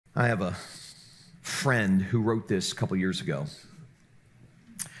I have a friend who wrote this a couple years ago.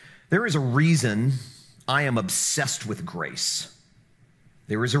 There is a reason I am obsessed with grace.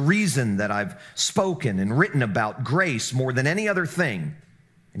 There is a reason that I've spoken and written about grace more than any other thing.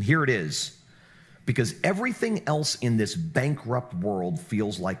 And here it is. Because everything else in this bankrupt world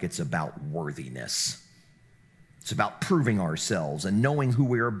feels like it's about worthiness. It's about proving ourselves and knowing who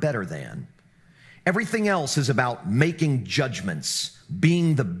we are better than. Everything else is about making judgments,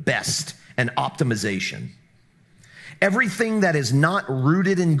 being the best, and optimization. Everything that is not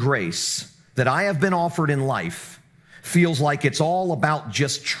rooted in grace that I have been offered in life feels like it's all about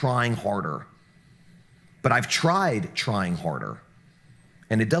just trying harder. But I've tried trying harder,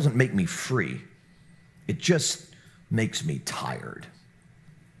 and it doesn't make me free. It just makes me tired.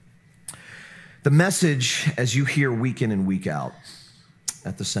 The message, as you hear week in and week out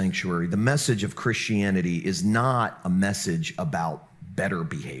at the sanctuary, the message of Christianity is not a message about better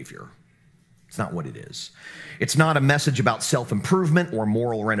behavior. It's not what it is. It's not a message about self-improvement or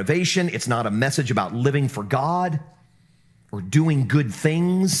moral renovation. It's not a message about living for God or doing good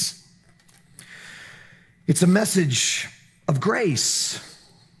things. It's a message of grace.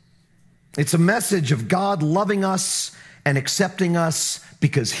 It's a message of God loving us and accepting us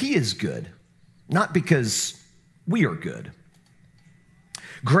because He is good, not because we are good.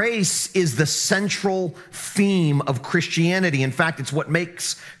 Grace is the central theme of Christianity. In fact, it's what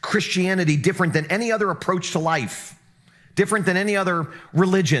makes Christianity different than any other approach to life, different than any other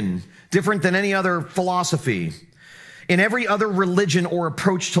religion, different than any other philosophy. In every other religion or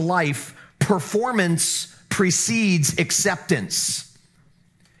approach to life, performance precedes acceptance.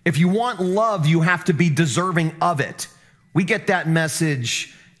 If you want love, you have to be deserving of it. We get that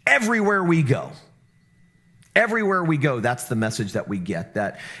message everywhere we go. Everywhere we go, that's the message that we get,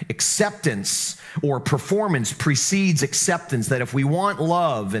 that acceptance or performance precedes acceptance, that if we want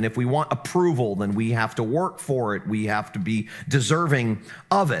love and if we want approval, then we have to work for it. We have to be deserving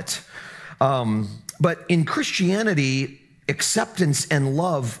of it. But in Christianity, acceptance and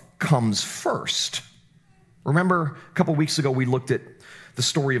love comes first. Remember, a couple weeks ago, we looked at the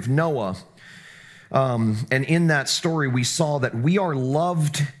story of Noah. And in that story, we saw that we are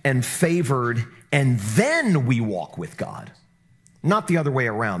loved and favored, and then we walk with God, not the other way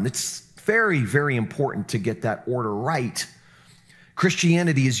around. It's very, very important to get that order right.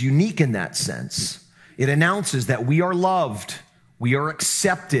 Christianity is unique in that sense. It announces that we are loved, we are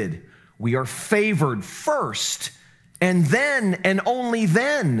accepted, we are favored first, and then, and only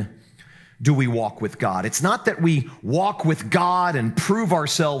then, do we walk with God. It's not that we walk with God and prove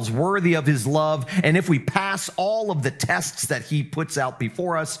ourselves worthy of His love, and if we pass all of the tests that He puts out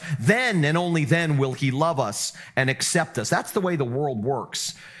before us, then and only then will He love us and accept us. That's the way the world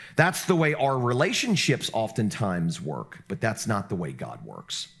works. That's the way our relationships oftentimes work, but that's not the way God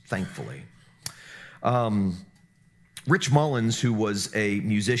works, thankfully. Rich Mullins, who was a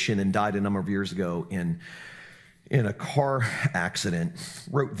musician and died a number of years ago in a car accident,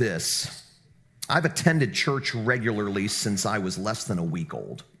 wrote this: I've attended church regularly since I was less than a week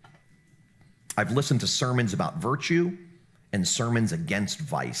old. I've listened to sermons about virtue and sermons against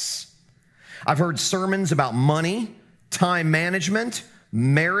vice. I've heard sermons about money, time management,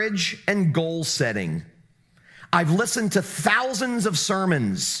 marriage, and goal setting. I've listened to thousands of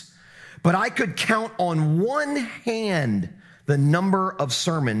sermons, but I could count on one hand the number of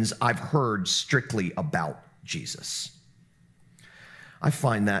sermons I've heard strictly about Jesus. I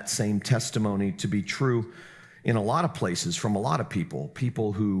find that same testimony to be true in a lot of places from a lot of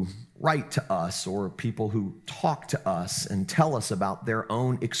people who write to us or people who talk to us and tell us about their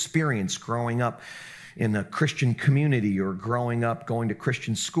own experience growing up in a Christian community or growing up going to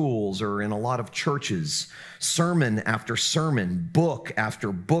Christian schools or in a lot of churches. Sermon after sermon, book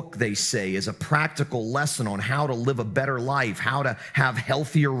after book, they say, is a practical lesson on how to live a better life, how to have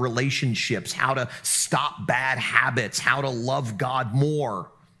healthier relationships, how to stop bad habits, how to love God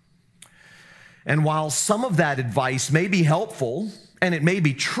more. And while some of that advice may be helpful and it may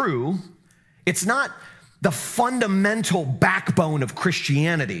be true, it's not the fundamental backbone of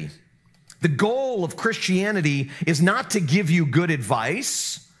Christianity. The goal of Christianity is not to give you good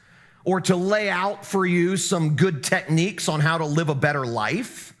advice or to lay out for you some good techniques on how to live a better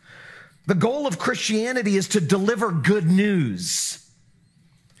life. The goal of Christianity is to deliver good news.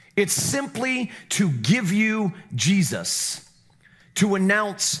 It's simply to give you Jesus, to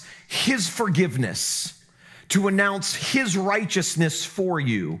announce His forgiveness, to announce His righteousness for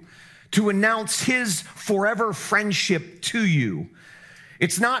you, to announce His forever friendship to you.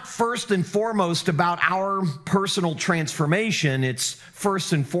 It's not first and foremost about our personal transformation. It's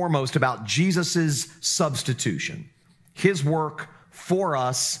first and foremost about Jesus's substitution, His work for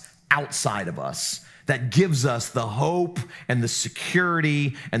us outside of us that gives us the hope and the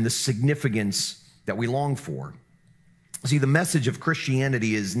security and the significance that we long for. See, the message of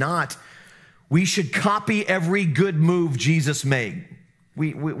Christianity is not we should copy every good move Jesus made.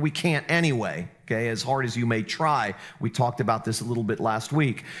 We can't anyway, okay, as hard as you may try. We talked about this a little bit last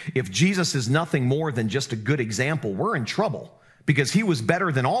week. If Jesus is nothing more than just a good example, we're in trouble because he was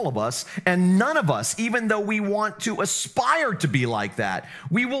better than all of us, and none of us, even though we want to aspire to be like that,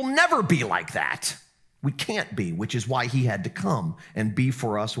 we will never be like that. We can't be, which is why he had to come and be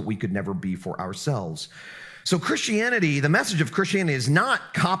for us what we could never be for ourselves. So Christianity, the message of Christianity is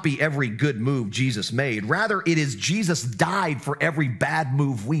not copy every good move Jesus made. Rather, it is Jesus died for every bad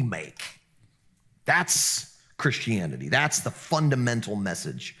move we make. That's Christianity. That's the fundamental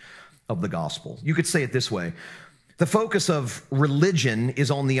message of the gospel. You could say it this way. The focus of religion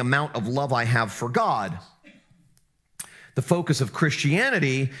is on the amount of love I have for God. The focus of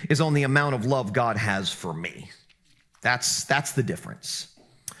Christianity is on the amount of love God has for me. That's the difference.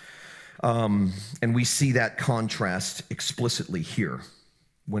 And we see that contrast explicitly here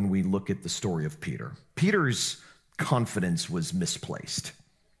when we look at the story of Peter. Peter's confidence was misplaced.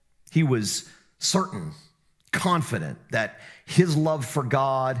 He was certain, confident that his love for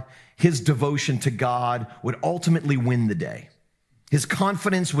God, his devotion to God would ultimately win the day. His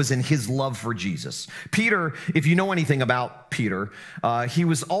confidence was in his love for Jesus. Peter, if you know anything about Peter, he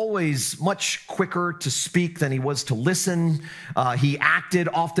was always much quicker to speak than he was to listen. He acted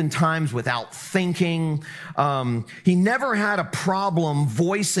oftentimes without thinking. He never had a problem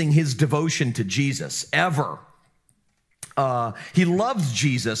voicing his devotion to Jesus, ever. He loved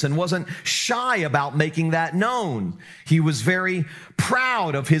Jesus and wasn't shy about making that known. He was very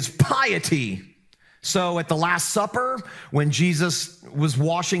proud of his piety. So at the Last Supper, when Jesus was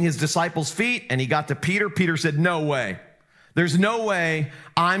washing his disciples' feet and he got to Peter, Peter said, "No way. There's no way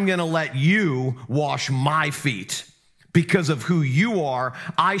I'm going to let you wash my feet. Because of who you are,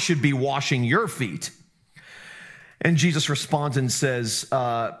 I should be washing your feet." And Jesus responds and says,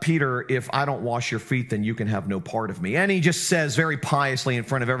 "Peter, if I don't wash your feet, then you can have no part of me." And he just says very piously in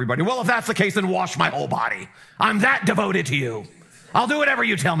front of everybody, "Well, if that's the case, then wash my whole body. I'm that devoted to you. I'll do whatever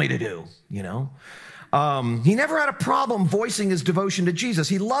you tell me to do," you know. He never had a problem voicing his devotion to Jesus.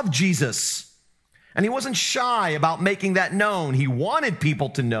 He loved Jesus, and he wasn't shy about making that known. He wanted people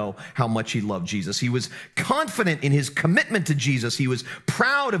to know how much he loved Jesus. He was confident in his commitment to Jesus. He was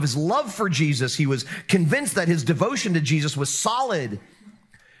proud of his love for Jesus. He was convinced that his devotion to Jesus was solid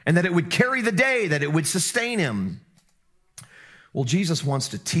and that it would carry the day, that it would sustain him. Well, Jesus wants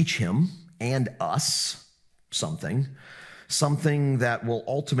to teach him and us something that will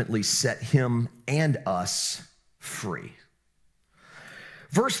ultimately set him and us free.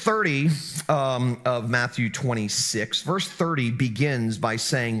 Verse 30 of Matthew 26, verse 30 begins by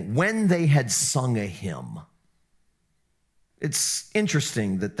saying, "When they had sung a hymn." It's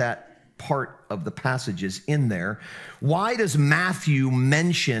interesting that part of the passage is in there. Why does Matthew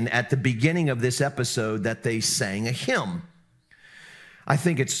mention at the beginning of this episode that they sang a hymn? I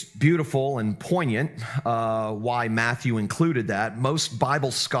think it's beautiful and poignant why Matthew included that. Most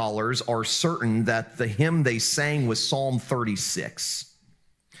Bible scholars are certain that the hymn they sang was Psalm 136.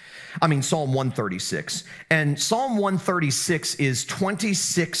 And Psalm 136 is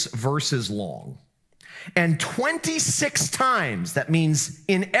 26 verses long. And 26 times, that means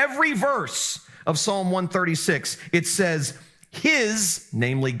in every verse of Psalm 136, it says, his,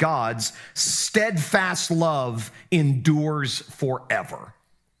 namely God's, steadfast love endures forever.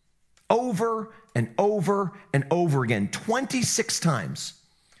 Over and over and over again, 26 times.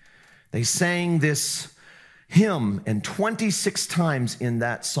 They sang this hymn, and 26 times in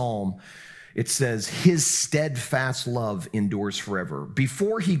that psalm, it says, his steadfast love endures forever.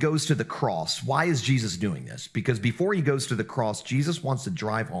 Before he goes to the cross, why is Jesus doing this? Because before he goes to the cross, Jesus wants to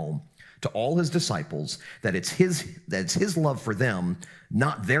drive home to all his disciples that it's his love for them,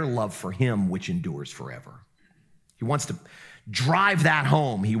 not their love for him, which endures forever. He wants to drive that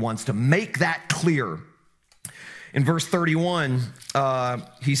home. He wants to make that clear. In verse 31,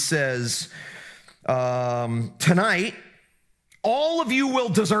 he says, tonight, all of you will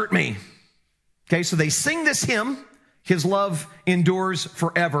desert me. Okay, so they sing this hymn, his love endures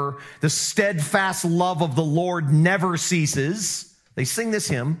forever. The steadfast love of the Lord never ceases. They sing this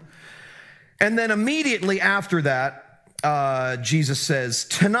hymn. And then immediately after that, Jesus says,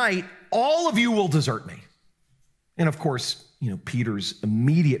 tonight, all of you will desert me. And of course, Peter's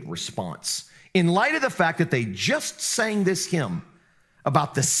immediate response, in light of the fact that they just sang this hymn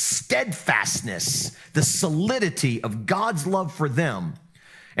about the steadfastness, the solidity of God's love for them,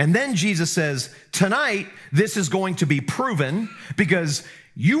 And then Jesus says, tonight, this is going to be proven because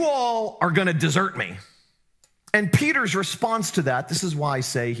you all are going to desert me. And Peter's response to that, this is why I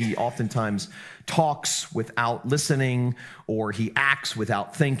say he oftentimes talks without listening or he acts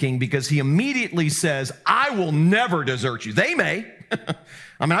without thinking, because he immediately says, I will never desert you. They may.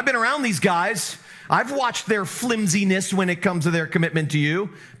 I mean, I've been around these guys. I've watched their flimsiness when it comes to their commitment to you,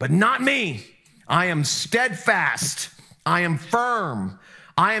 but not me. I am steadfast. I am firm.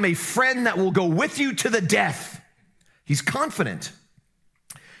 I am a friend that will go with you to the death. He's confident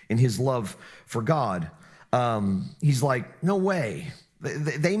in his love for God. He's like, no way.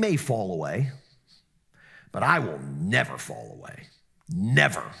 They may fall away, but I will never fall away.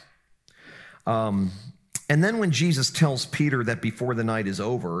 Never. And then when Jesus tells Peter that before the night is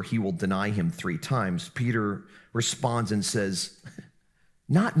over, he will deny him 3 times, Peter responds and says,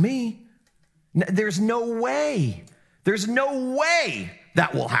 not me. There's no way. There's no way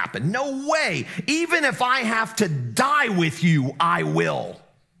that will happen. No way. Even if I have to die with you, I will.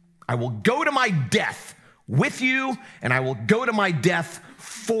 I will go to my death with you, and I will go to my death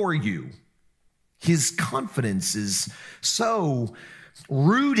for you. His confidence is so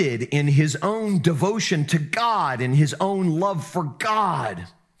rooted in his own devotion to God and his own love for God.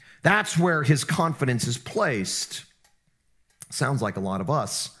 That's where his confidence is placed. Sounds like a lot of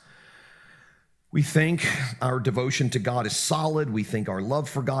us. We think our devotion to God is solid. We think our love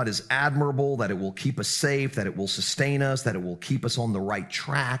for God is admirable, that it will keep us safe, that it will sustain us, that it will keep us on the right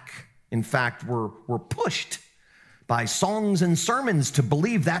track. In fact, we're pushed by songs and sermons to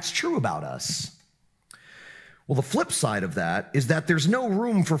believe that's true about us. Well, the flip side of that is that there's no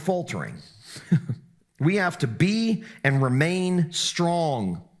room for faltering. We have to be and remain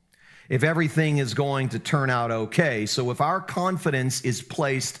strong if everything is going to turn out okay. So if our confidence is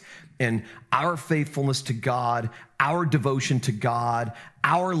placed in our faithfulness to God, our devotion to God,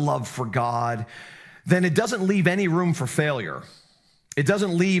 our love for God, then it doesn't leave any room for failure. It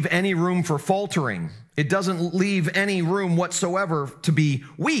doesn't leave any room for faltering. It doesn't leave any room whatsoever to be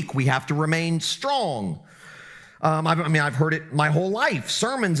weak. We have to remain strong. I've heard it my whole life.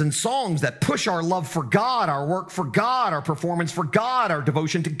 Sermons and songs that push our love for God, our work for God, our performance for God, our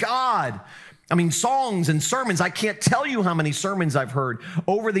devotion to God. I mean, songs and sermons. I can't tell you how many sermons I've heard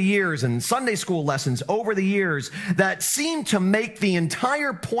over the years and Sunday school lessons over the years that seem to make the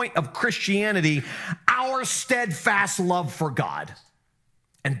entire point of Christianity our steadfast love for God.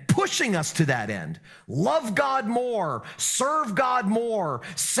 And pushing us to that end. Love God more, serve God more,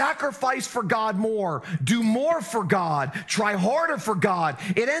 sacrifice for God more, do more for God, try harder for God.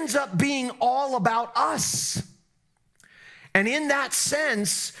 It ends up being all about us. And in that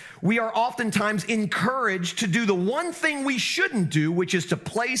sense, we are oftentimes encouraged to do the one thing we shouldn't do, which is to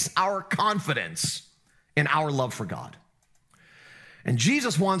place our confidence in our love for God. And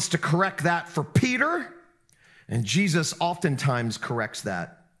Jesus wants to correct that for Peter. And Jesus oftentimes corrects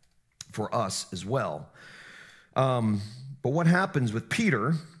that for us as well. But what happens with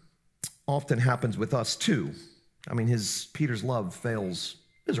Peter often happens with us too. I mean, Peter's love fails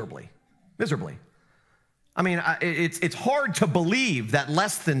miserably. I mean, it's hard to believe that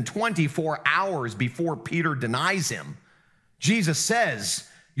less than 24 hours before Peter denies him, Jesus says,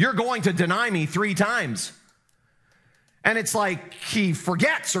 "You're going to deny me 3 times." And it's like he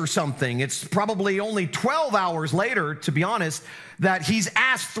forgets or something. It's probably only 12 hours later, to be honest, that he's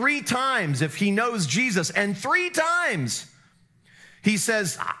asked 3 times if he knows Jesus. And 3 times he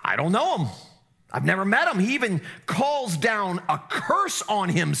says, I don't know him. I've never met him. He even calls down a curse on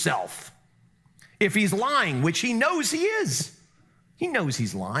himself if he's lying, which he knows he is. He knows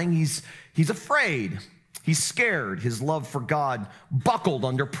he's lying. He's afraid. He's scared. His love for God buckled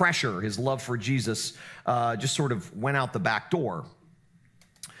under pressure. His love for Jesus just sort of went out the back door.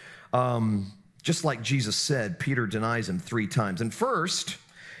 Just like Jesus said, Peter denies him 3 times. And first,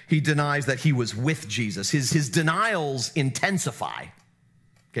 he denies that he was with Jesus. His denials intensify.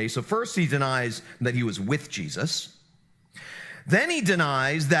 Okay, so first he denies that he was with Jesus. Then he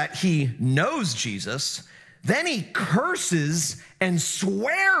denies that he knows Jesus. Then he curses and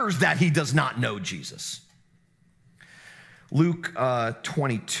swears that he does not know Jesus. Luke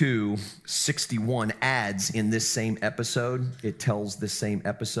 22:61 adds in this same episode, it tells this same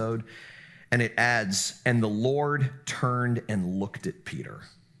episode, and it adds, "And the Lord turned and looked at Peter."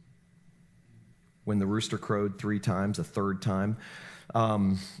 When the rooster crowed 3 times, a 3rd time,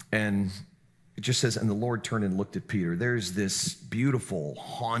 and it just says, "And the Lord turned and looked at Peter." There's this beautiful,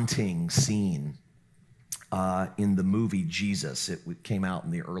 haunting scene in the movie Jesus. It came out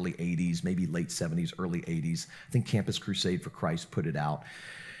in the early 80s, maybe late 70s, early 80s. I think Campus Crusade for Christ put it out.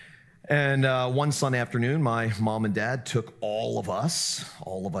 And one Sunday afternoon, my mom and dad took all of us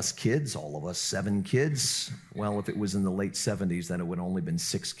kids, all of us 7 kids. Well, if it was in the late 70s, then it would have only been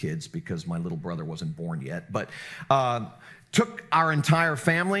 6 kids because my little brother wasn't born yet. But took our entire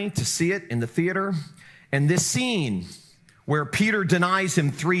family to see it in the theater. And this scene where Peter denies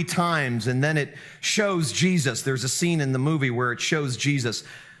him 3 times, and then it shows Jesus. There's a scene in the movie where it shows Jesus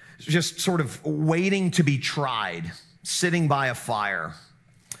just sort of waiting to be tried, sitting by a fire,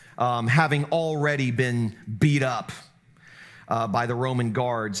 having already been beat up by the Roman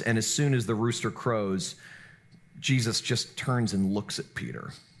guards. And as soon as the rooster crows, Jesus just turns and looks at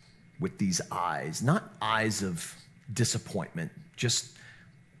Peter with these eyes, not eyes of disappointment, just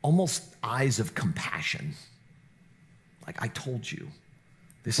almost eyes of compassion. Like, I told you,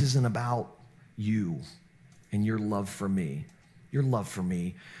 this isn't about you and your love for me. Your love for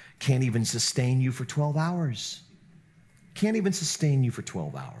me can't even sustain you for 12 hours. Can't even sustain you for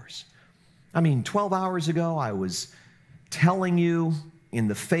 12 hours. I mean, 12 hours ago, I was telling you in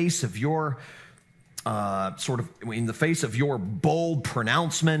the face of your in the face of your bold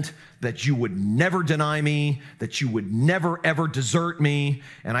pronouncement that you would never deny me, that you would never, ever desert me.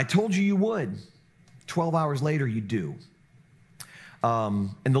 And I told you would. 12 hours later, you do.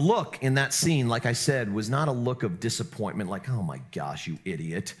 And the look in that scene, like I said, was not a look of disappointment, like, oh my gosh, you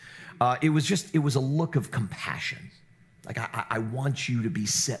idiot. It was a look of compassion. Like, I want you to be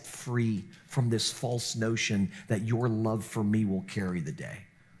set free from this false notion that your love for me will carry the day.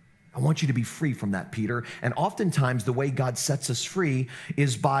 I want you to be free from that, Peter. And oftentimes, the way God sets us free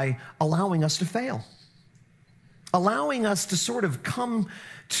is by allowing us to fail, allowing us to sort of come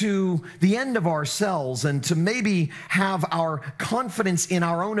to the end of ourselves and to maybe have our confidence in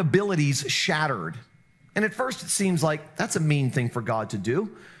our own abilities shattered. And at first, it seems like that's a mean thing for God to do.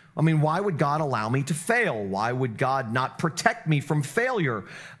 I mean, why would God allow me to fail? Why would God not protect me from failure?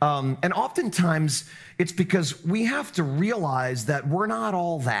 And oftentimes, it's because we have to realize that we're not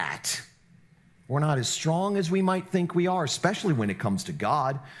all that. We're not as strong as we might think we are, especially when it comes to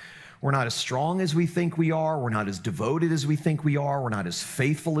God. We're not as strong as we think we are. We're not as devoted as we think we are. We're not as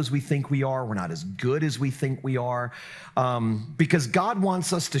faithful as we think we are. We're not as good as we think we are. Because God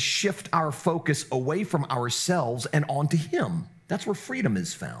wants us to shift our focus away from ourselves and onto Him. That's where freedom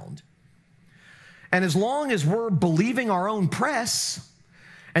is found. And as long as we're believing our own press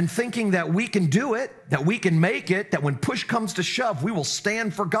and thinking that we can do it, that we can make it, that when push comes to shove, we will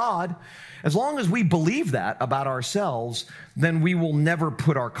stand for God, as long as we believe that about ourselves, then we will never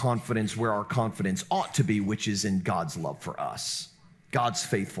put our confidence where our confidence ought to be, which is in God's love for us, God's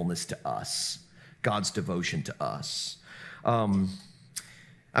faithfulness to us, God's devotion to us.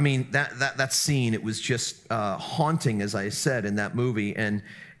 I mean, that scene, it was just haunting, as I said, in that movie. And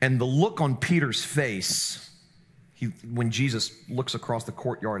the look on Peter's face, when Jesus looks across the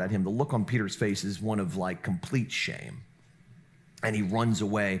courtyard at him, the look on Peter's face is one of like complete shame. And he runs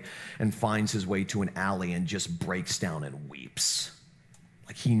away and finds his way to an alley and just breaks down and weeps.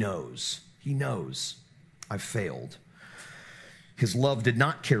 Like he knows, I've failed. His love did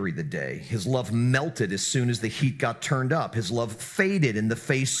not carry the day. His love melted as soon as the heat got turned up. His love faded in the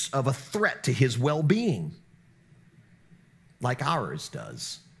face of a threat to his well-being, like ours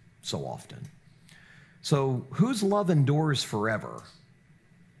does so often. So whose love endures forever?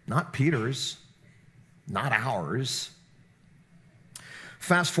 Not Peter's, not ours.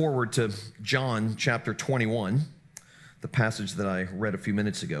 Fast forward to John chapter 21, the passage that I read a few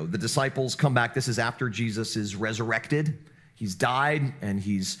minutes ago. The disciples come back. This is after Jesus is resurrected. He's died and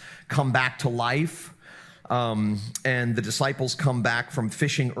he's come back to life. And the disciples come back from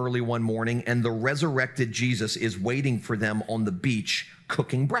fishing early one morning, and the resurrected Jesus is waiting for them on the beach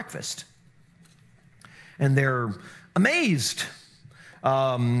cooking breakfast. And they're amazed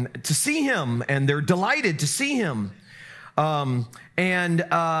to see him, and they're delighted to see him.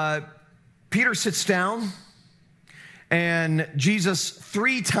 Peter sits down, and Jesus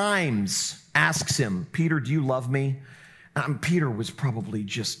 3 times asks him, Peter, do you love me? Peter was probably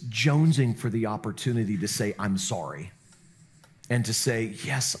just jonesing for the opportunity to say, I'm sorry, and to say,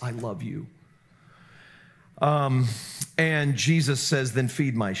 yes, I love you. And Jesus says, then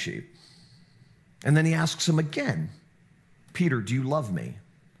feed my sheep. And then he asks him again, Peter, do you love me?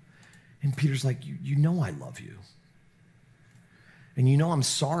 And Peter's like, you know I love you. And you know I'm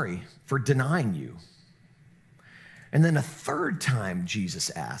sorry for denying you. And then a 3rd time Jesus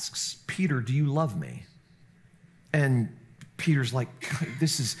asks, Peter, do you love me? And Peter's like,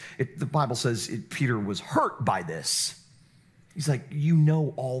 the Bible says Peter was hurt by this. He's like, you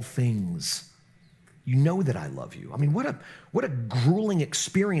know all things. You know that I love you. I mean, what a grueling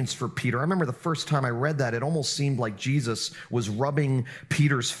experience for Peter. I remember the first time I read that, it almost seemed like Jesus was rubbing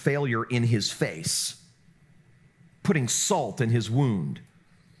Peter's failure in his face, putting salt in his wound.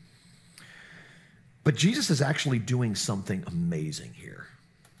 But Jesus is actually doing something amazing here.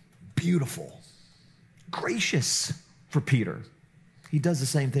 Beautiful, gracious for Peter. He does the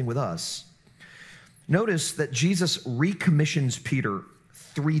same thing with us. Notice that Jesus recommissions Peter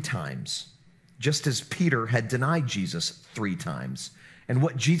 3 times, just as Peter had denied Jesus 3 times. And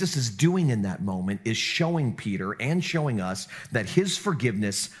what Jesus is doing in that moment is showing Peter and showing us that his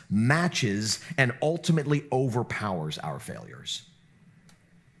forgiveness matches and ultimately overpowers our failures.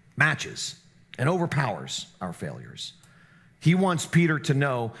 Matches and overpowers our failures. He wants Peter to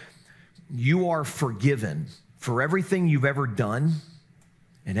know you are forgiven for everything you've ever done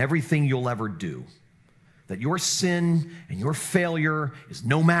and everything you'll ever do. That your sin and your failure is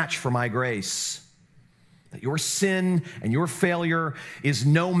no match for my grace. That your sin and your failure is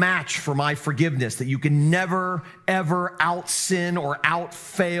no match for my forgiveness. That you can never, ever out-sin or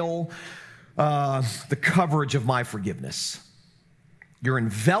out-fail the coverage of my forgiveness. You're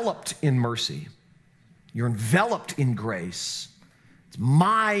enveloped in mercy. You're enveloped in grace. It's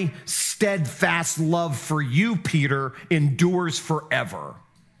my steadfast love for you, Peter, endures forever.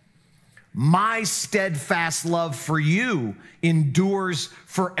 My steadfast love for you endures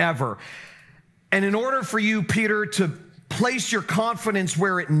forever. And in order for you, Peter, to place your confidence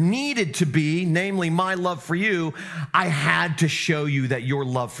where it needed to be, namely my love for you, I had to show you that your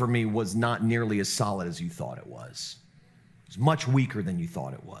love for me was not nearly as solid as you thought it was. It was much weaker than you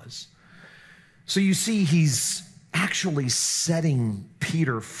thought it was. So you see, he's actually setting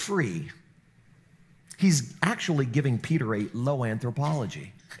Peter free. He's actually giving Peter a low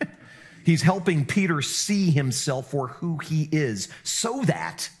anthropology. He's helping Peter see himself for who he is so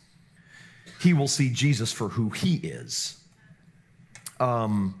that he will see Jesus for who he is.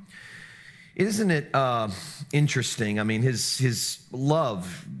 Isn't it interesting? I mean, his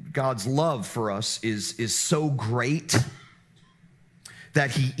love, God's love for us is so great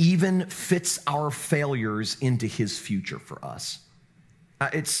that he even fits our failures into his future for us.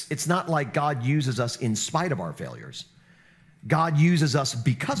 It's not like God uses us in spite of our failures. God uses us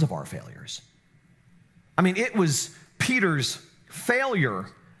because of our failures. I mean, it was Peter's failure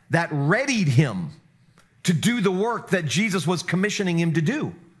that readied him to do the work that Jesus was commissioning him to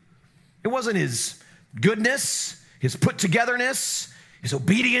do. It wasn't his goodness, his put-togetherness, his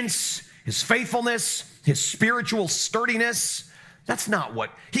obedience, his faithfulness, his spiritual sturdiness. That's not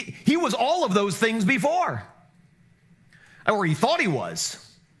what, he was all of those things before. Or he thought he was.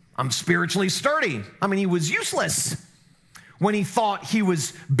 I'm spiritually sturdy. I mean, he was useless when he thought he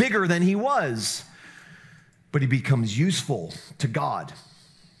was bigger than he was. But he becomes useful to God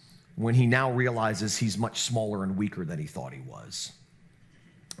when he now realizes he's much smaller and weaker than he thought he was.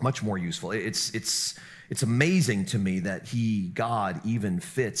 Much more useful. It's amazing to me that God even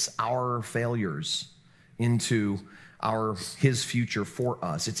fits our failures into his future for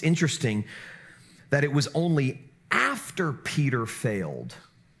us. It's interesting that it was only after Peter failed,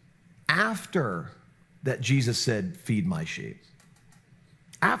 after that Jesus said, feed my sheep.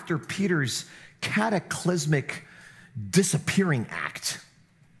 After Peter's cataclysmic disappearing act,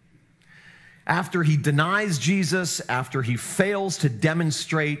 after he denies Jesus, after he fails to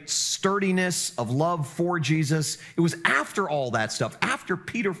demonstrate sturdiness of love for Jesus, it was after all that stuff, after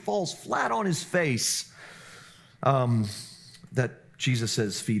Peter falls flat on his face, that Jesus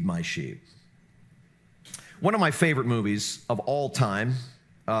says, feed my sheep. One of my favorite movies of all time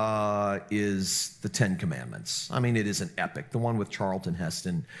is The 10 Commandments. I mean, it is an epic. The one with Charlton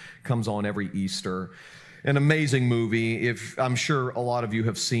Heston comes on every Easter. An amazing movie. I'm sure a lot of you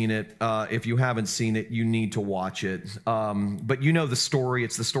have seen it. If you haven't seen it, you need to watch it. But you know the story.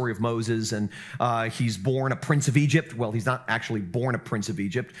 It's the story of Moses, and he's born a prince of Egypt. Well, he's not actually born a prince of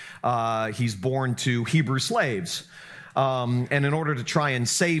Egypt. He's born to Hebrew slaves. And in order to try and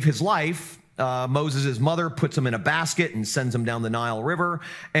save his life, Moses' mother puts him in a basket and sends him down the Nile River.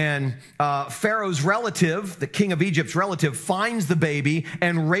 And Pharaoh's relative, the king of Egypt's relative, finds the baby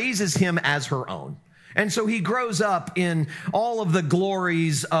and raises him as her own. And so he grows up in all of the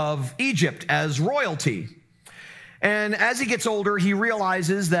glories of Egypt as royalty. And as he gets older, he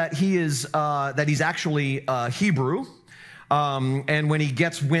realizes that he's actually Hebrew. And when he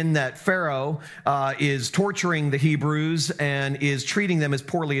gets wind that Pharaoh is torturing the Hebrews and is treating them as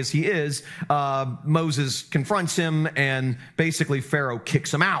poorly as he is, Moses confronts him, and basically Pharaoh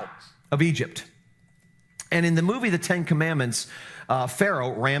kicks him out of Egypt. And in the movie The Ten Commandments,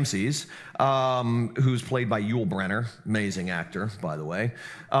 Pharaoh, Ramses, who's played by Yul Brynner, amazing actor, by the way,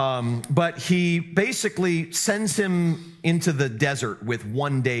 but he basically sends him into the desert with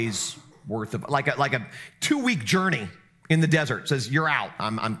 1 day's worth of, like a 2-week journey in the desert. Says, you're out,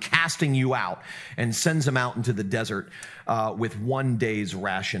 I'm casting you out, and sends him out into the desert with 1 day's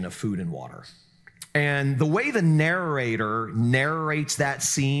ration of food and water. And the way the narrator narrates that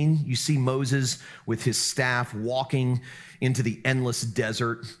scene, you see Moses with his staff walking into the endless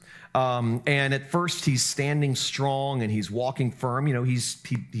desert. And at first he's standing strong and he's walking firm. You know, he's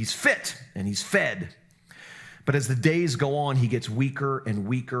fit and he's fed. But as the days go on, he gets weaker and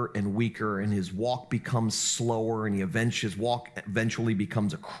weaker and weaker, and his walk becomes slower, and his walk eventually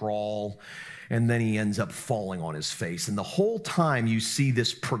becomes a crawl. And then he ends up falling on his face. And the whole time you see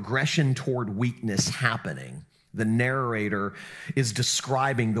this progression toward weakness happening, the narrator is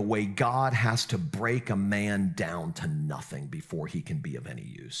describing the way God has to break a man down to nothing before he can be of any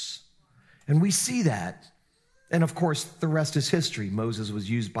use. And we see that. And of course, the rest is history. Moses was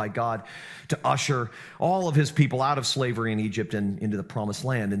used by God to usher all of his people out of slavery in Egypt and into the promised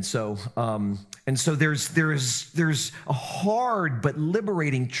land. And so there's a hard but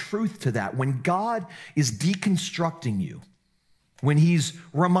liberating truth to that. When God is deconstructing you, when he's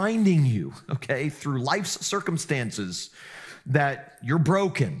reminding you, okay, through life's circumstances that you're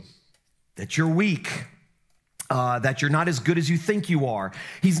broken, that you're weak, that you're not as good as you think you are.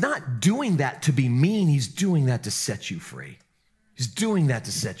 He's not doing that to be mean. He's doing that to set you free. He's doing that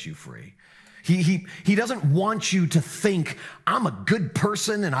to set you free. He doesn't want you to think, I'm a good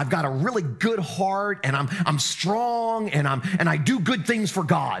person and I've got a really good heart and I'm strong and I do good things for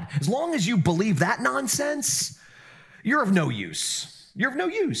God. As long as you believe that nonsense, you're of no use. You're of no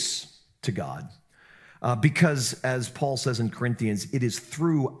use to God. Because as Paul says in Corinthians, it is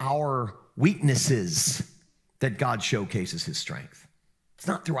through our weaknesses that God showcases his strength. It's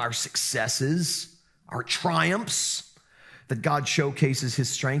not through our successes, our triumphs, that God showcases his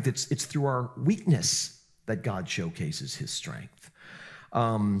strength. It's through our weakness that God showcases his strength.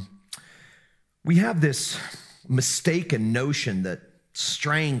 We have this mistaken notion that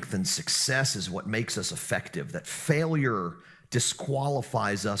strength and success is what makes us effective, that failure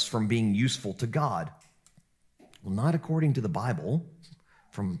disqualifies us from being useful to God. Well, not according to the Bible,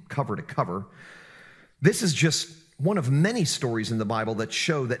 from cover to cover. This is just one of many stories in the Bible that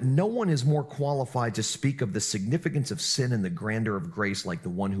show that no one is more qualified to speak of the significance of sin and the grandeur of grace like the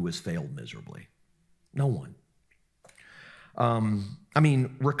one who has failed miserably. No one.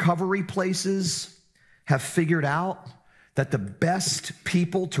 Recovery places have figured out that the best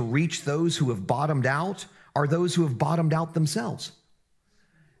people to reach those who have bottomed out are those who have bottomed out themselves.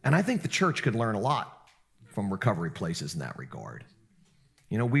 And I think the church could learn a lot from recovery places in that regard.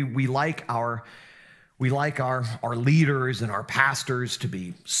 You know, we like our leaders and our pastors to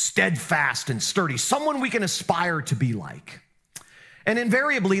be steadfast and sturdy, someone we can aspire to be like. And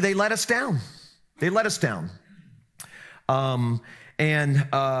invariably, they let us down. They let us down. And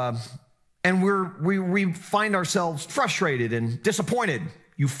we find ourselves frustrated and disappointed.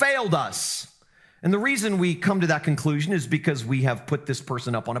 You failed us. And the reason we come to that conclusion is because we have put this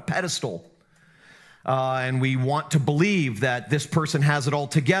person up on a pedestal. And we want to believe that this person has it all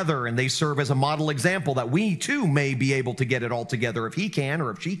together and they serve as a model example that we too may be able to get it all together if he can or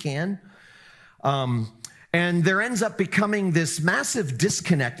if she can. And there ends up becoming this massive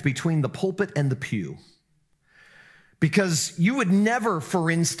disconnect between the pulpit and the pew. Because you would never, for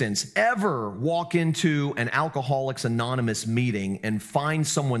instance, ever walk into an Alcoholics Anonymous meeting and find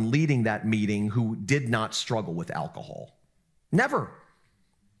someone leading that meeting who did not struggle with alcohol. Never.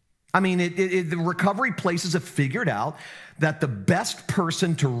 I mean, the recovery places have figured out that the best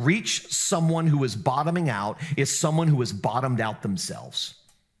person to reach someone who is bottoming out is someone who has bottomed out themselves.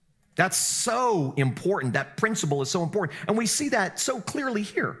 That's so important. That principle is so important. And we see that so clearly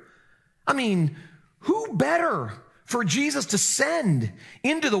here. I mean, who better for Jesus to send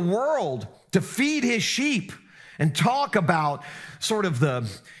into the world to feed his sheep and talk about sort of the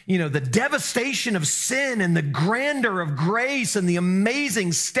devastation of sin and the grandeur of grace and the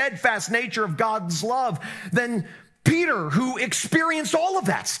amazing steadfast nature of God's love than Peter, who experienced all of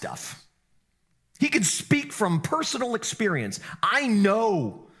that stuff. He could speak from personal experience. I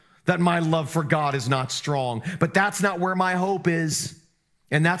know that my love for God is not strong, but that's not where my hope is.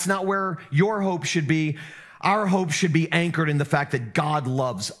 And that's not where your hope should be. Our hope should be anchored in the fact that God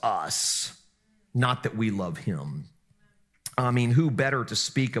loves us, not that we love him. I mean, who better to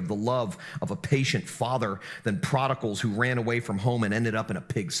speak of the love of a patient father than prodigals who ran away from home and ended up in a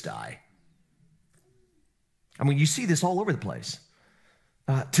pigsty? I mean, you see this all over the place.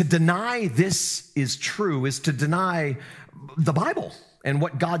 To deny this is true is to deny the Bible and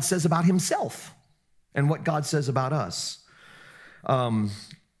what God says about himself and what God says about us.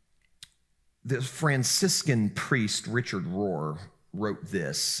 The Franciscan priest Richard Rohr wrote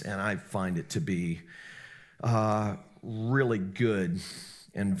this, and I find it to be really good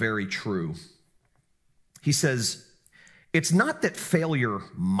and very true. He says, it's not that failure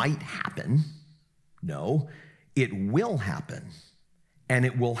might happen. No, it will happen, and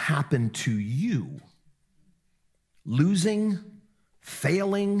it will happen to you. Losing,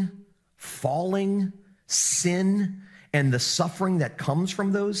 failing, falling, sin, and the suffering that comes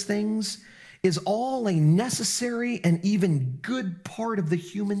from those things is all a necessary and even good part of the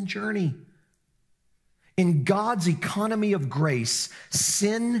human journey. In God's economy of grace,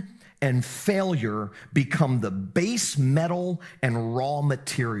 sin and failure become the base metal and raw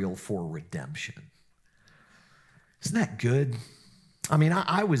material for redemption. Isn't that good? I mean,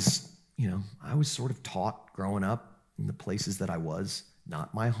 I was sort of taught growing up in the places that I was.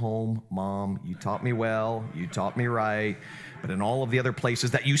 Not my home, Mom, you taught me well, you taught me right, but in all of the other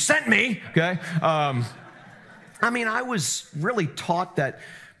places that you sent me, okay? I was really taught that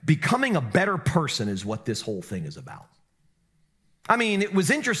becoming a better person is what this whole thing is about. It was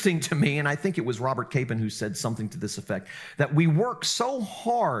interesting to me, and I think it was Robert Capon who said something to this effect, that we work so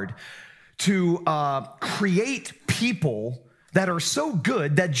hard to create people that are so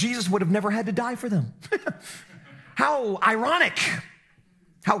good that Jesus would have never had to die for them. How ironic.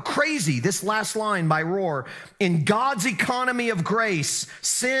 How crazy. This last line by Rohr, in God's economy of grace,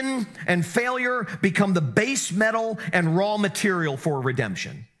 sin and failure become the base metal and raw material for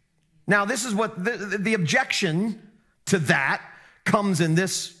redemption. Now, this is what the objection to that comes in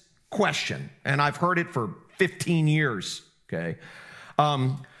this question, and I've heard it for 15 years, okay?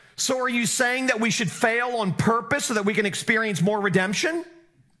 So are you saying that we should fail on purpose so that we can experience more redemption?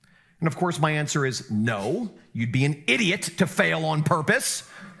 And of course, my answer is no. You'd be an idiot to fail on purpose,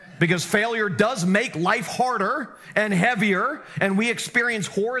 because failure does make life harder and heavier, and we experience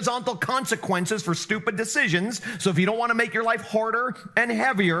horizontal consequences for stupid decisions. So if you don't want to make your life harder and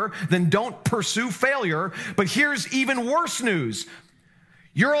heavier, then don't pursue failure. But here's even worse news.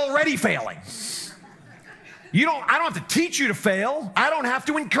 You're already failing. I don't have to teach you to fail. I don't have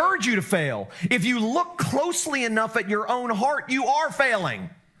to encourage you to fail. If you look closely enough at your own heart, you are failing.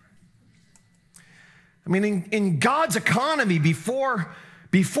 In God's economy, before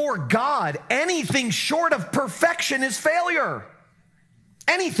God, anything short of perfection is failure.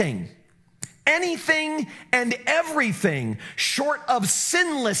 Anything and everything short of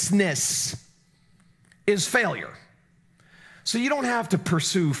sinlessness is failure. So you don't have to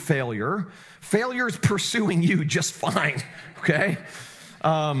pursue failure. Failure is pursuing you just fine, okay?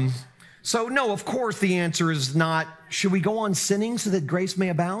 So no, of course the answer is not, should we go on sinning so that grace may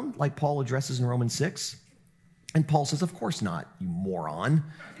abound, like Paul addresses in Romans 6? And Paul says, of course not, you moron.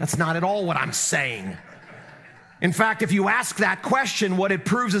 That's not at all what I'm saying. In fact, if you ask that question, what it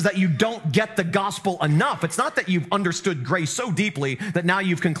proves is that you don't get the gospel enough. It's not that you've understood grace so deeply that now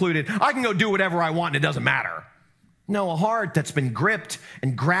you've concluded, I can go do whatever I want and it doesn't matter. No, a heart that's been gripped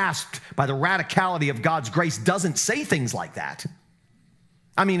and grasped by the radicality of God's grace doesn't say things like that.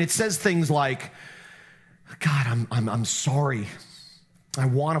 It says things like, God, I'm sorry. I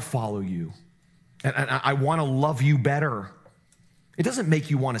want to follow you. And I want to love you better. It doesn't make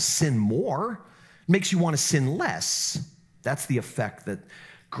you want to sin more. It makes you want to sin less. That's the effect that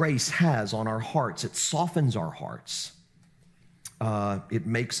grace has on our hearts. It softens our hearts. It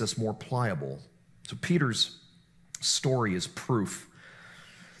makes us more pliable. So Peter's story is proof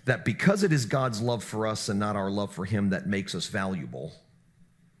that because it is God's love for us and not our love for him that makes us valuable,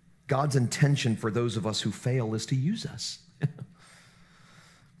 God's intention for those of us who fail is to use us.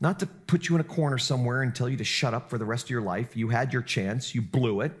 Not to put you in a corner somewhere and tell you to shut up for the rest of your life. You had your chance. You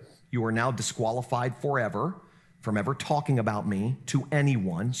blew it. You are now disqualified forever from ever talking about me to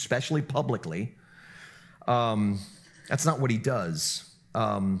anyone, especially publicly. That's not what he does.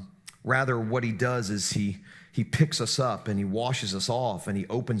 Rather, what he does is he picks us up and he washes us off and he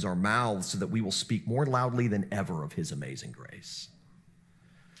opens our mouths so that we will speak more loudly than ever of his amazing grace.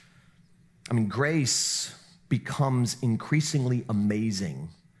 Grace becomes increasingly amazing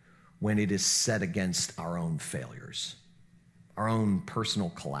when it is set against our own failures, our own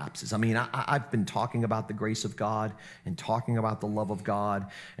personal collapses. I've been talking about the grace of God and talking about the love of God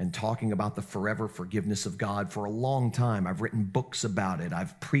and talking about the forever forgiveness of God for a long time. I've written books about it.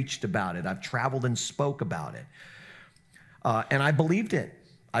 I've preached about it. I've traveled and spoke about it. And I believed it.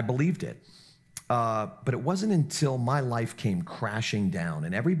 But it wasn't until my life came crashing down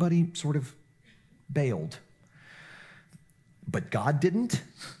and everybody sort of bailed. but God didn't,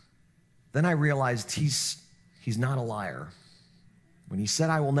 then I realized he's not a liar. When he said,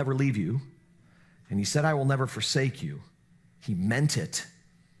 I will never leave you, and he said, I will never forsake you, he meant it.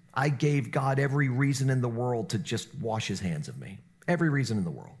 I gave God every reason in the world to just wash his hands of me. Every reason in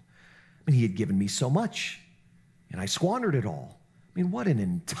the world. I mean, he had given me so much, and I squandered it all. I mean, what an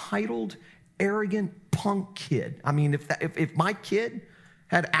entitled, arrogant punk kid. I mean, if my kid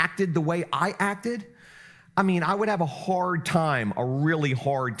had acted the way I acted, I mean, I would have a really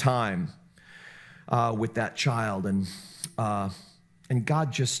hard time with that child. And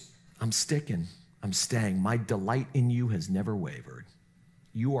God just, I'm staying. My delight in you has never wavered.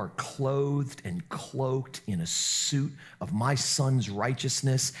 You are clothed and cloaked in a suit of my son's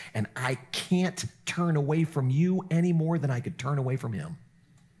righteousness, and I can't turn away from you any more than I could turn away from him.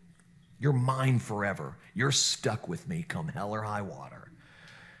 You're mine forever. You're stuck with me come hell or high water.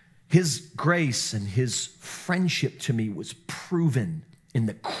 His grace and his friendship to me was proven in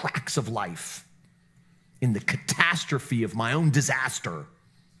the cracks of life, in the catastrophe of my own disaster.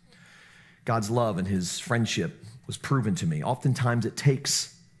 God's love and his friendship was proven to me. Oftentimes it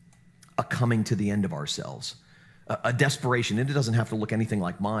takes a coming to the end of ourselves, a desperation. And it doesn't have to look anything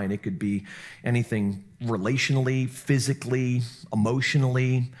like mine. It could be anything relationally, physically,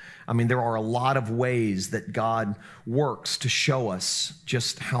 emotionally. I mean, there are a lot of ways that God works to show us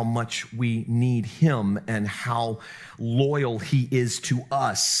just how much we need him and how loyal he is to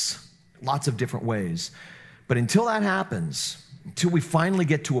us. Lots of different ways. But until that happens, until we finally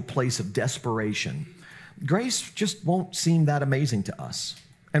get to a place of desperation, grace just won't seem that amazing to us.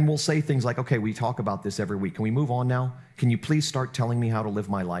 And we'll say things like, okay, we talk about this every week. Can we move on now? Can you please start telling me how to live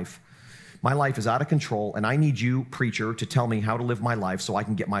my life? My life is out of control, and I need you, preacher, to tell me how to live my life so I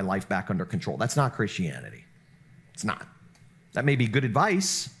can get my life back under control. That's not Christianity. It's not. That may be good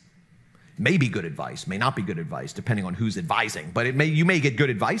advice. May be good advice. May not be good advice, depending on who's advising. But you may get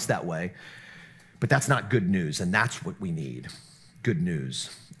good advice that way. But that's not good news, and that's what we need. Good news.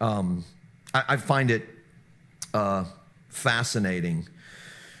 I find it fascinating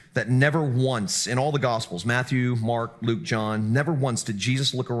that never once in all the Gospels, Matthew, Mark, Luke, John, never once did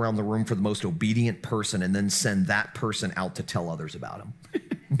Jesus look around the room for the most obedient person and then send that person out to tell others about him.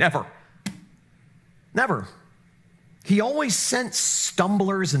 Never. Never. He always sent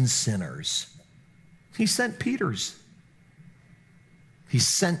stumblers and sinners. He sent Peters. He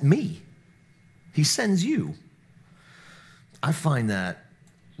sent me. He sends you. I find that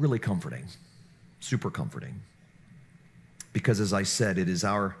really comforting, super comforting. Because as I said, it is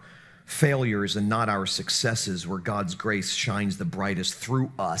our failures and not our successes where God's grace shines the brightest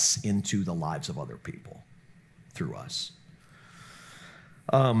through us into the lives of other people, through us.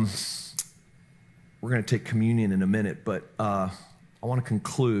 We're going to take communion in a minute, but I want to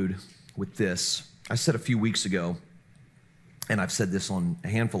conclude with this. I said a few weeks ago, and I've said this on a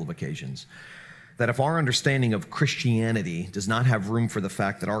handful of occasions, that if our understanding of Christianity does not have room for the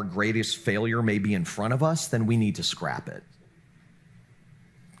fact that our greatest failure may be in front of us, then we need to scrap it.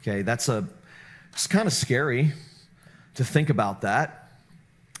 Okay, it's kind of scary to think about that.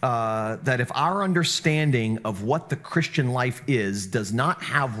 That if our understanding of what the Christian life is does not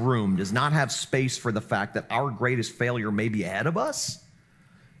have room, does not have space for the fact that our greatest failure may be ahead of us,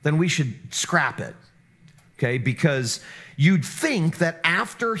 then we should scrap it. Okay, because you'd think that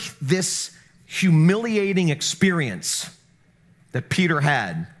after this humiliating experience that Peter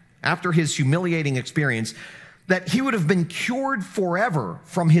had, after his humiliating experience, that he would have been cured forever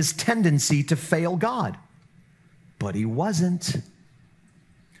from his tendency to fail God. But he wasn't.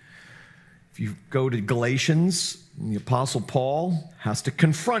 If you go to Galatians, the Apostle Paul has to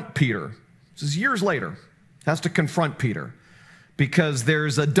confront Peter. This is years later. Has to confront Peter because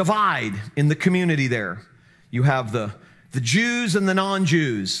there's a divide in the community there. You have the Jews and the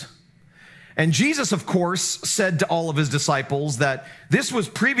non-Jews. And Jesus, of course, said to all of his disciples that this was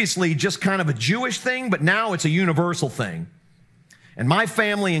previously just kind of a Jewish thing, but now it's a universal thing. And my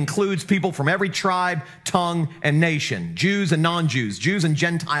family includes people from every tribe, tongue, and nation, Jews and non-Jews, Jews and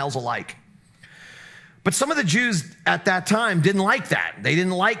Gentiles alike. But some of the Jews at that time didn't like that. They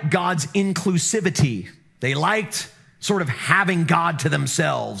didn't like God's inclusivity. They liked sort of having God to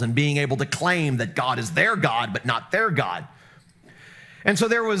themselves and being able to claim that God is their God, but not their God. And so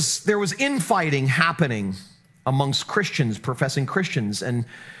there was infighting happening amongst Christians, professing Christians. And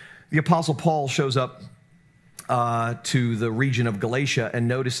the Apostle Paul shows up to the region of Galatia and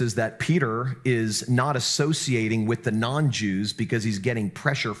notices that Peter is not associating with the non-Jews because he's getting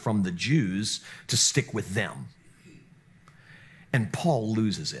pressure from the Jews to stick with them. And Paul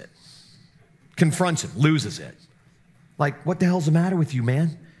loses it, confronts him, loses it. Like, what the hell's the matter with you,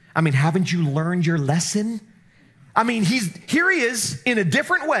 man? I mean, haven't you learned your lesson? I mean, here he is in a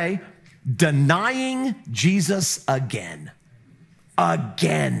different way, denying Jesus again.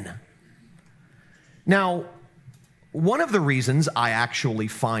 Again. Now, one of the reasons I actually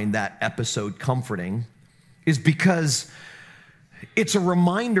find that episode comforting is because it's a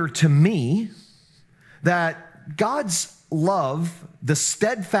reminder to me that God's love, the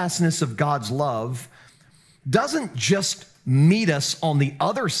steadfastness of God's love, doesn't just meet us on the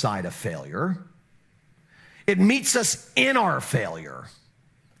other side of failure. It meets us in our failure,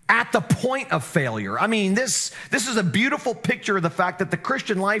 at the point of failure. I mean, this is a beautiful picture of the fact that the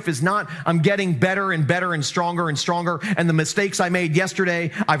Christian life is not, I'm getting better and better and stronger, and the mistakes I made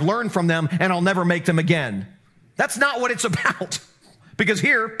yesterday, I've learned from them, and I'll never make them again. That's not what it's about. Because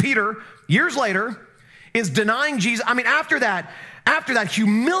here, Peter, years later, is denying Jesus. I mean, after that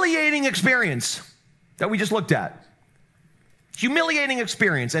humiliating experience that we just looked at, humiliating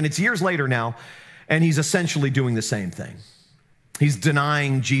experience, and it's years later now, and he's essentially doing the same thing. He's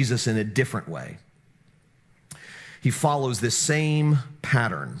denying Jesus in a different way. He follows this same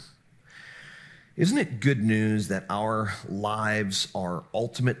pattern. Isn't it good news that our lives are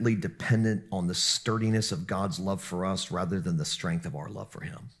ultimately dependent on the sturdiness of God's love for us rather than the strength of our love for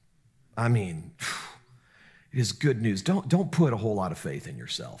him? I mean, it is good news. Don't put a whole lot of faith in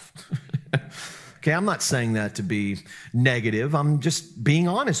yourself. Okay, I'm not saying that to be negative. I'm just being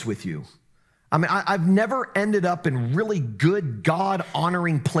honest with you. I mean, I've never ended up in really good,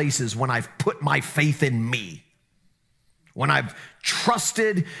 God-honoring places when I've put my faith in me. When I've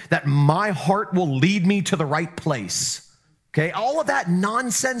trusted that my heart will lead me to the right place. Okay, all of that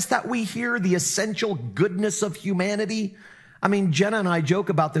nonsense that we hear, the essential goodness of humanity. I mean, Jenna and I joke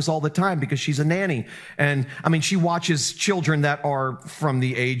about this all the time because she's a nanny. And I mean, she watches children that are from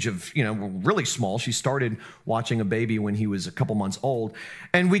the age of, really small. She started watching a baby when he was a couple months old.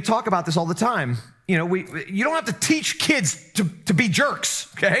 And we talk about this all the time. You don't have to teach kids to be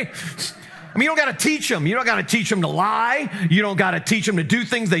jerks, okay? I mean, you don't got to teach them. You don't got to teach them to lie. You don't got to teach them to do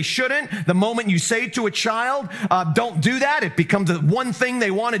things they shouldn't. The moment you say to a child, don't do that, it becomes the one thing they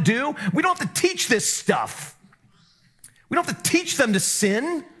want to do. We don't have to teach this stuff. We don't have to teach them to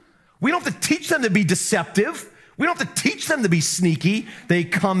sin. We don't have to teach them to be deceptive. We don't have to teach them to be sneaky. They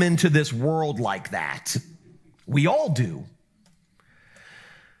come into this world like that. We all do.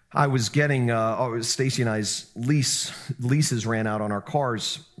 I was getting, Stacy and I's leases ran out on our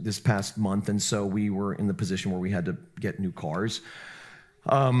cars this past month, and so we were in the position where we had to get new cars.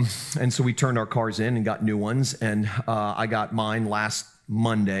 And so we turned our cars in and got new ones, and I got mine last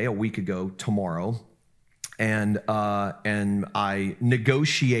Monday, a week ago tomorrow. And I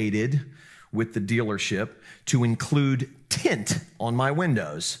negotiated with the dealership to include tint on my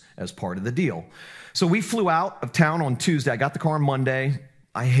windows as part of the deal. So we flew out of town on Tuesday. I got the car on Monday.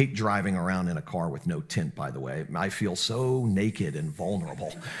 I hate driving around in a car with no tint, by the way. I feel so naked and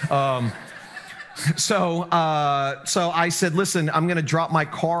vulnerable. So I said, listen, I'm going to drop my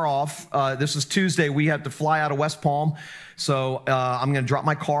car off. This is Tuesday. We have to fly out of West Palm. So I'm going to drop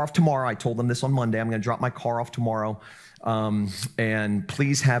my car off tomorrow. I told them this on Monday. I'm going to drop my car off tomorrow. And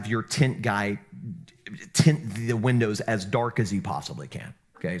please have your tint guy tint the windows as dark as he possibly can.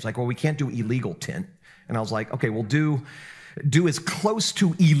 Okay. It's like, well, we can't do illegal tint. And I was like, okay, we'll do as close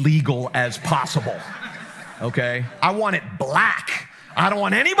to illegal as possible. Okay. I want it black. I don't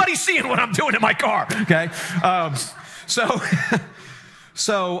want anybody seeing what I'm doing in my car. Okay. So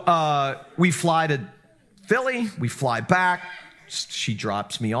we fly to Philly, we fly back. She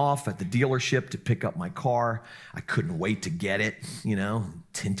drops me off at the dealership to pick up my car. I couldn't wait to get it,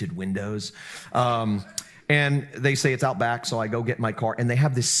 tinted windows. And they say it's out back, so I go get my car, and they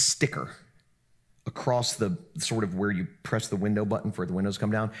have this sticker across the sort of where you press the window button for the windows to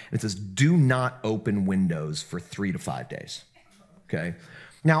come down. And it says, do not open windows for 3 to 5 days. Okay.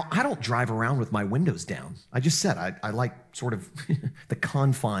 Now, I don't drive around with my windows down. I just said I like sort of the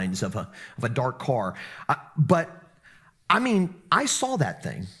confines of a dark car. But, I mean, I saw that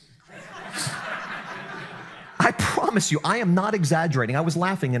thing. I promise you, I am not exaggerating. I was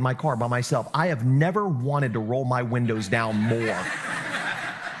laughing in my car by myself. I have never wanted to roll my windows down more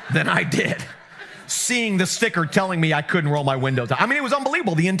than I did, seeing the sticker telling me I couldn't roll my windows down. I mean, it was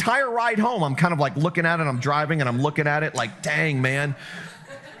unbelievable. The entire ride home, I'm kind of like looking at it. I'm driving, and I'm looking at it like, dang, man.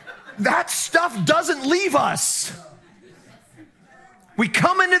 That stuff doesn't leave us. We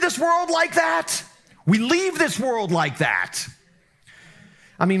come into this world like that. We leave this world like that.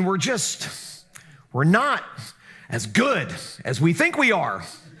 I mean, we're not as good as we think we are.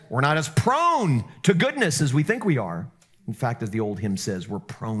 We're not as prone to goodness as we think we are. In fact, as the old hymn says, we're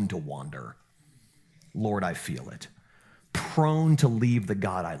prone to wander. Lord, I feel it. Prone to leave the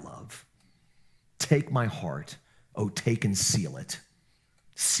God I love. Take my heart Oh, take and seal it.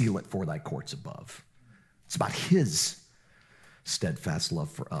 Seal it for thy courts above. It's about his steadfast love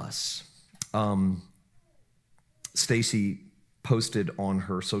for us. Stacy posted on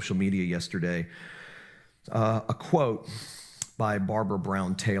her social media yesterday a quote by Barbara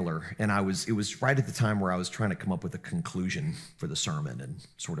Brown Taylor, and it was right at the time where I was trying to come up with a conclusion for the sermon and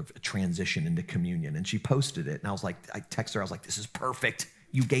sort of a transition into communion. And she posted it, and I texted her, I was like, this is perfect.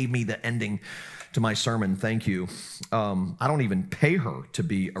 You gave me the ending to my sermon. Thank you. I don't even pay her to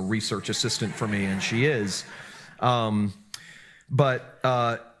be a research assistant for me, and she is. But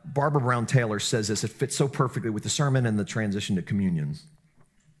Barbara Brown Taylor says this, it fits so perfectly with the sermon and the transition to communion.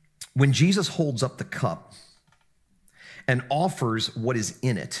 When Jesus holds up the cup and offers what is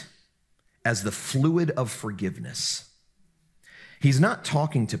in it as the fluid of forgiveness, he's not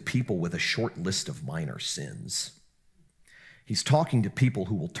talking to people with a short list of minor sins. He's talking to people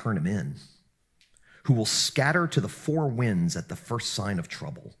who will turn him in, who will scatter to the four winds at the first sign of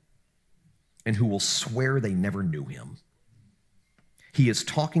trouble, and who will swear they never knew him. He is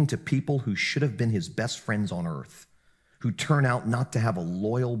talking to people who should have been his best friends on earth, who turn out not to have a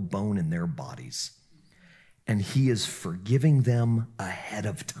loyal bone in their bodies. And he is forgiving them ahead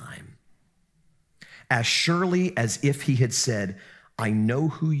of time. As surely as if he had said, I know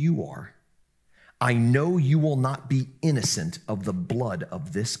who you are. I know you will not be innocent of the blood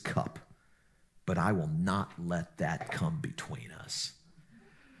of this cup, but I will not let that come between us.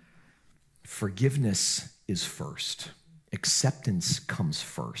 Forgiveness is first. Acceptance comes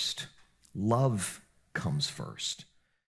first. Love comes first.